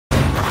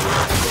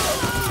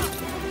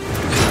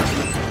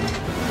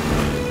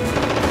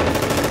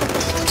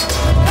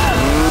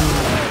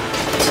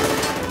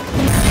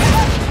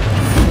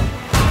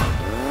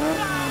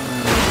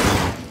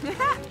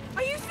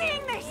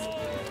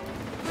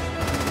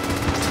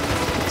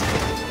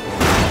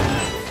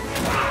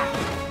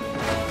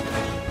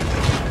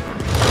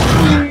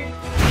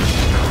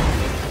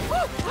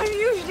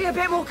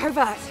more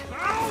covert.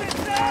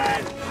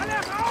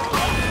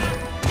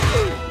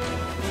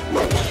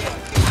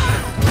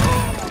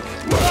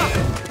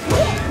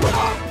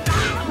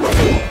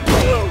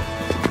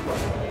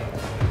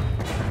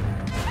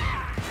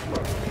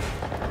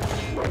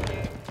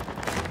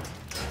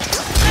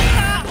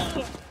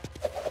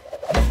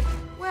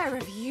 Where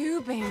have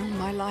you been all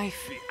my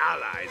life? The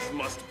Allies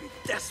must be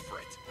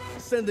desperate,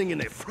 sending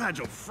in a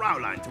fragile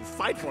Fraulein to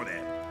fight for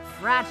them.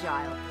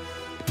 Fragile.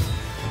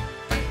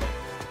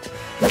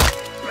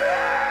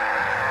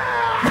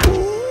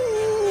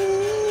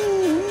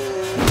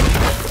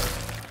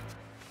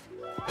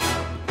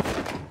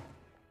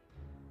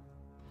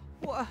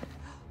 What?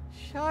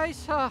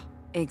 Scheiße.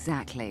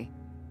 Exactly.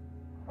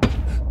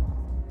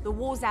 The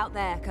war's out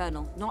there,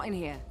 Colonel, not in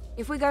here.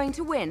 If we're going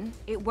to win,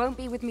 it won't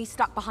be with me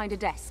stuck behind a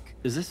desk.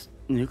 Is this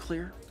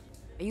nuclear?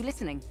 Are you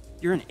listening?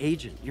 You're an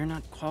agent. You're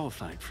not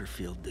qualified for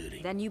field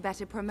duty. Then you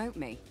better promote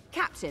me.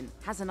 Captain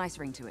has a nice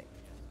ring to it.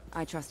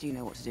 I trust you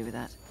know what to do with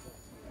that.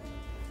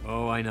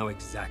 Oh, I know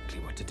exactly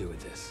what to do with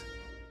this.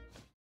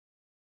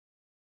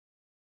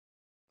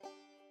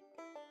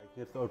 Like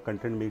this or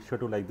content, make sure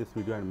to like this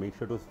video and make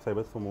sure to subscribe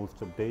us for most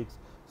updates.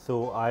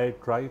 So I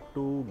tried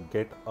to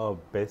get a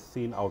best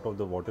scene out of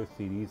the Water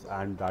series,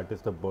 and that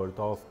is the birth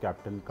of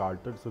Captain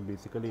Carter. So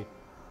basically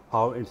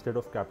how instead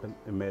of Captain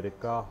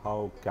America,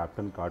 how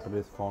Captain Carter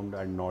is formed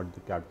and not the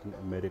Captain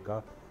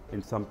America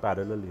in some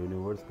parallel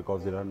universe,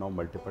 because there are now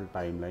multiple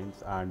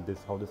timelines, and this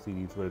is how the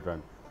series will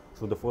run.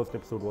 So the first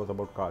episode was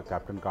about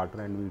Captain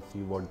Carter, and we'll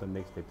see what the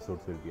next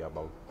episodes will be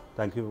about.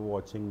 Thank you for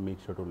watching. Make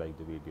sure to like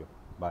the video.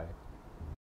 Bye.